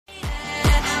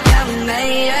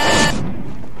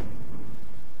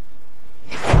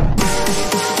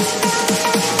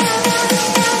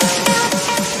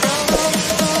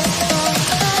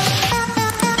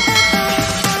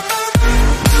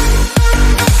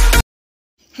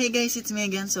Hey guys, it's me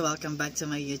again. So welcome back to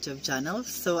my YouTube channel.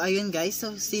 So ayun guys,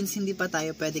 so since hindi pa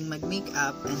tayo pwedeng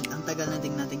mag-makeup and ang tagal na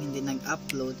din natin hindi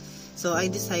nag-upload, so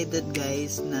I decided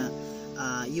guys na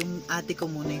yung ate ko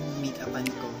muna yung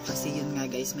make-upan ko. Kasi yun nga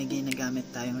guys, may ginagamit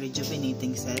tayong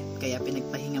rejuvenating set. Kaya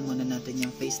pinagpahinga muna natin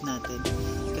yung face natin.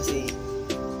 Kasi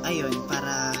ayun,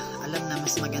 para alam na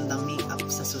mas magandang make-up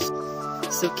sa susunod.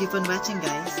 So keep on watching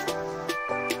guys.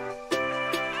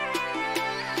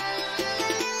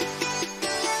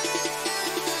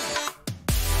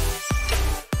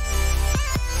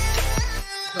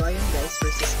 So ayun guys,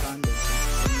 versus foundation.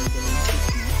 So middle and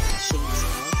shades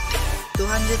of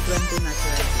 220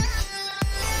 natural peach.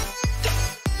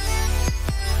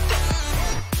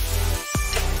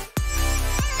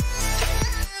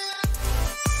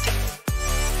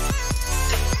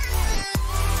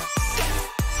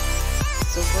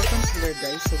 So for concealer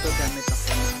guys, so gagamit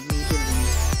ako ng Maybelline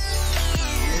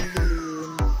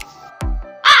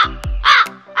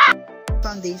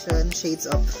foundation shades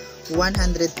of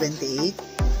 128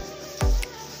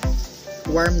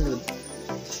 warm nude.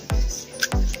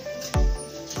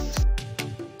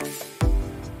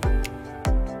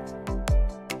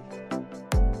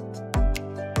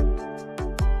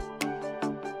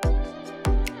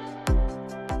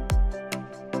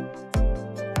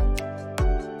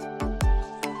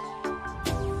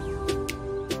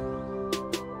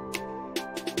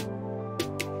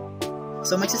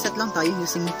 So magsiset lang tayo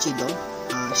using Chido,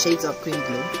 shades of cream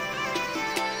glow.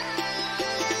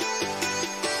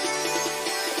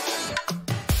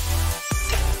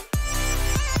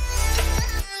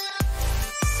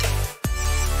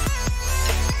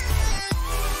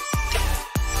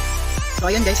 So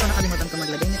ayun guys, so nakalimutan ko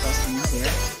maglagay nito sa kanyang hair.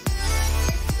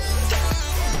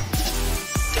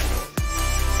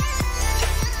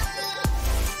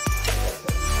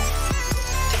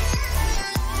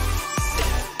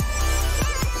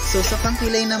 So sa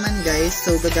pangkilay naman guys,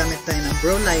 so gagamit tayo ng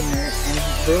brow liner and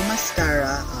brow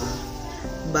mascara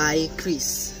by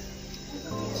Chris.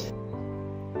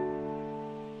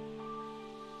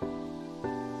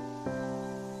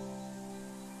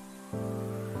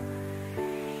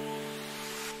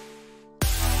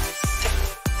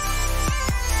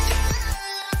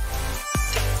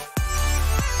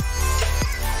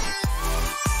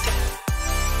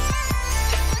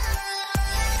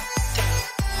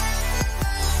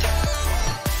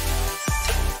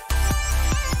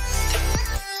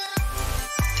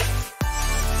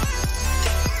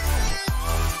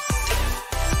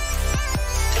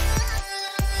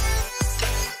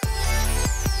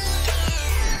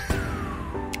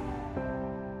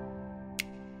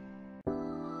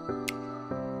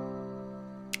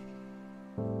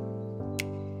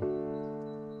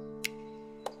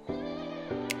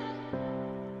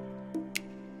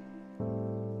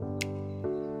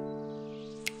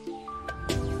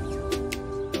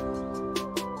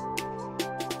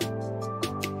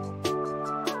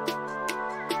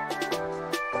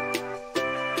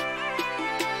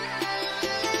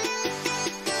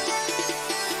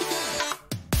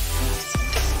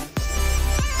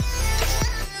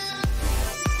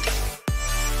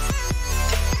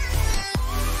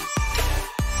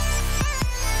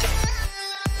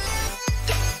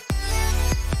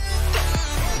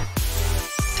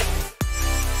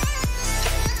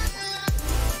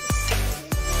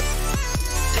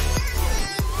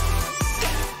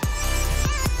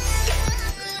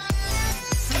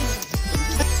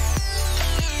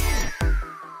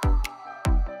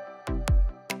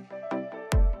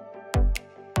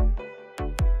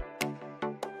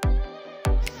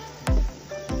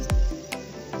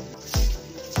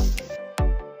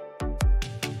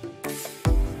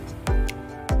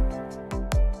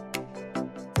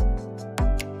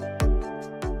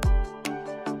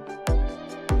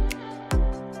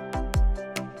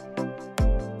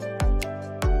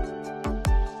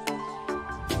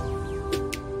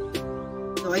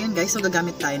 So ayun guys, so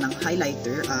gagamit tayo ng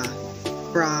highlighter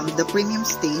from the Premium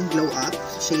Stain Glow Up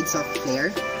shades of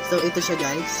Flare. So ito siya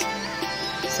guys.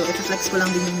 So ito-flex ko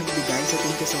lang din yung nagbigay. So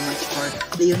thank you so much for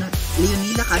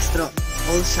LEONELA CASTRO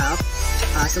OLSHOPPE.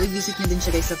 So i-visit nyo din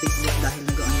siya guys sa Facebook dahil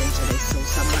nag-online siya guys. So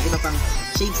sa mga iba pang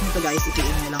shades nito guys,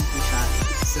 i-PM nyo lang po siya.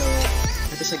 So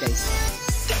ito siya guys.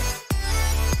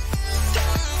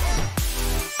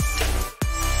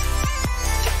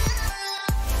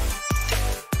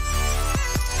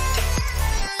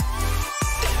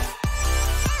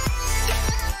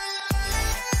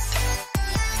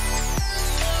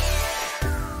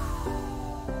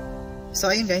 So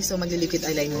ayun guys, so magli-liquid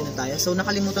eyeliner na tayo. So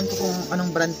nakalimutan ko kung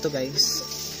anong brand to guys.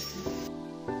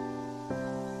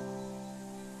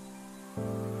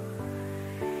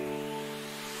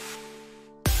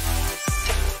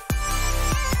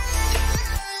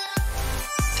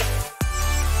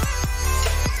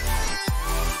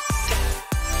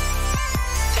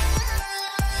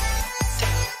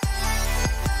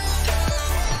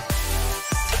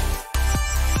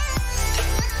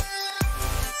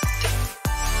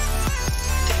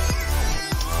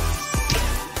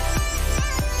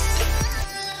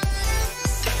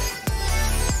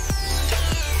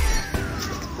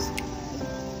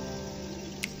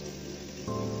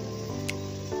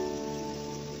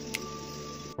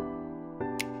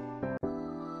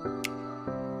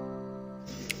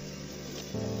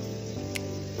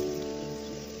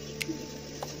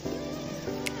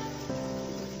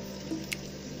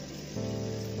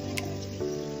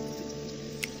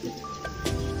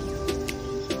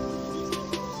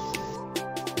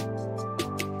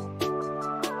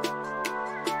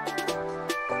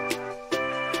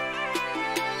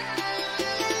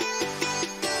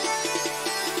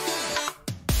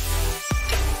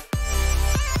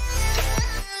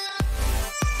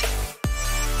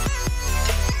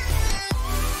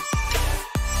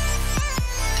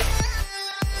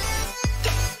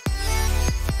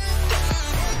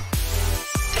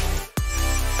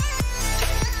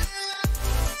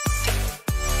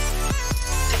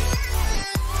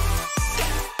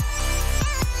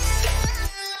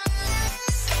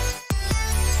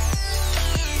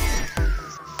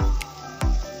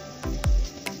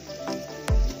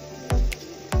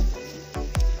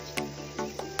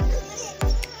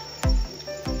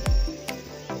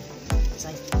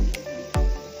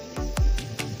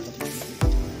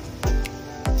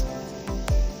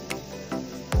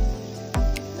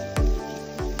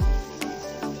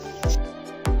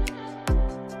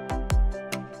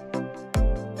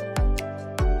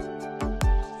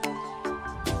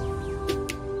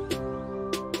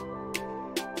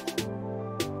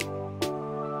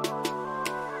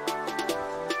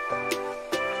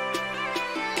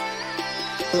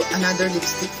 So, another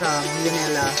lipstick from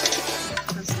LEONELA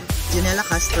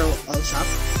CASTRO All Shop.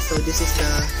 So this is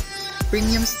the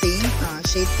premium stain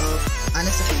shade of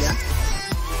Ana Sofia.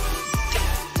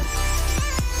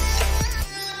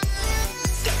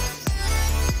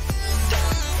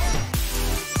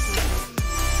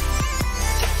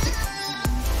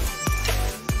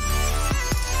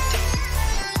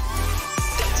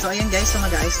 So ayan guys, so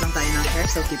mag-aayos lang tayo ng hair,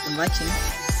 so keep on watching.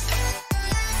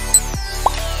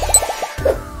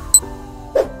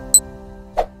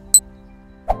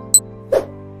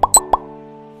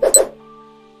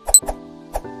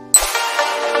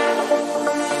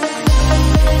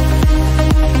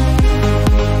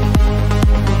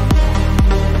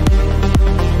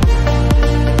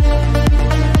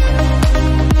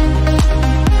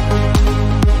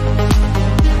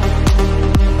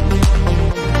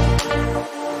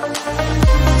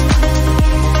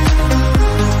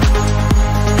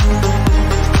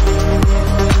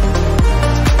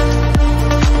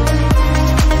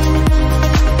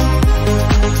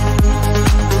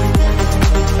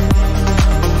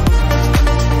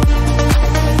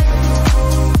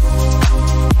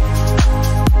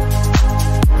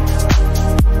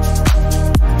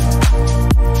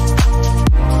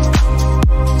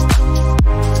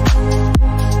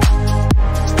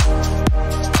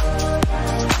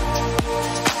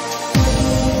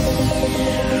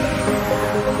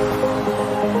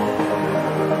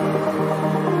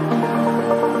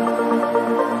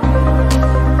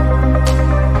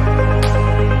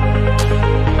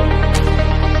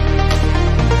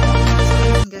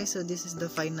 So this is the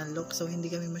final look. So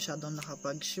hindi kami masyadong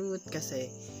nakapag-shoot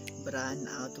kasi brand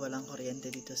out, walang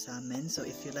kuryente dito sa amin. So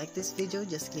if you like this video,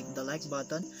 just click the like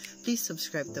button. Please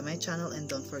subscribe to my channel and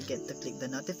don't forget to click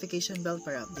the notification bell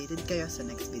para updated kayo sa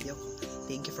next video ko.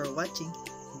 Thank you for watching.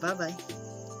 Bye bye!